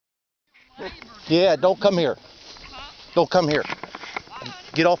Yeah, don't come here. Huh? Don't come here. Why?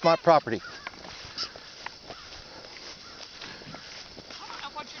 Get off my property. I don't know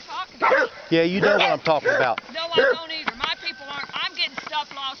what you're talking about. Yeah, you know what I'm talking about. No, I don't either. My people aren't. I'm getting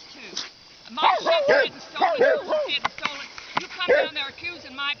stuff lost too. My shit's getting stolen. Yours is getting stolen. You come down there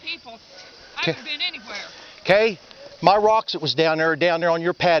accusing my people. I haven't been anywhere. Okay? My rocks that was down there are down there on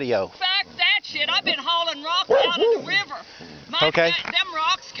your patio. Fact that shit. I've been hauling rocks out of the river. Okay. Them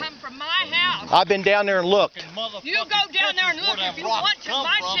rocks come from my house. I've been down there and looked. You go down there and look if you want to.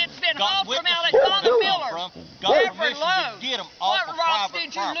 My shit's been hauled from Alexander Miller. Every load. What rocks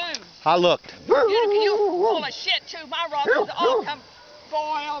did you lose? I looked. You full of shit too. My rocks all come.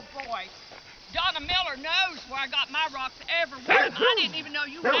 Boy, oh boy. Donna Miller knows where I got my rocks every one of them. I didn't even know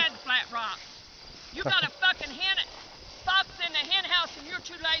you had flat rocks. You got a fucking fox in the hen house and you're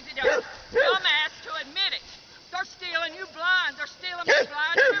too lazy to dumbass to admit it. They're stealing you blind. They're stealing me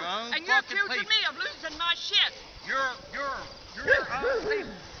blind too. And you're accusing me of losing my shit. Your own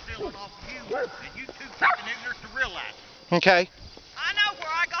people stealing off of you, and you too fucking ignorant to realize it. Okay. I know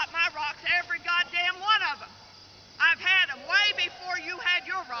where I got my rocks, every goddamn one of them. I've had them way before you had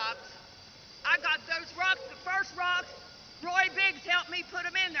your rocks. I got those rocks, the first rocks, Roy Biggs helped me put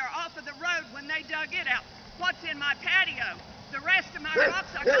them in there off of the road when they dug it out. What's in my patio? The rest of my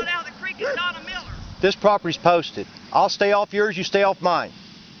rocks I got out of the creek at Donna Miller. This property's posted. I'll stay off yours, you stay off mine.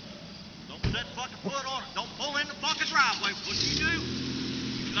 Don't set fucking foot on it. Don't pull in the fucking driveway. What you do,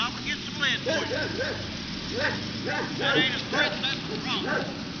 because I'm gonna get some lead for you. That ain't a threat, that's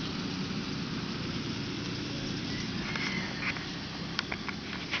wrong.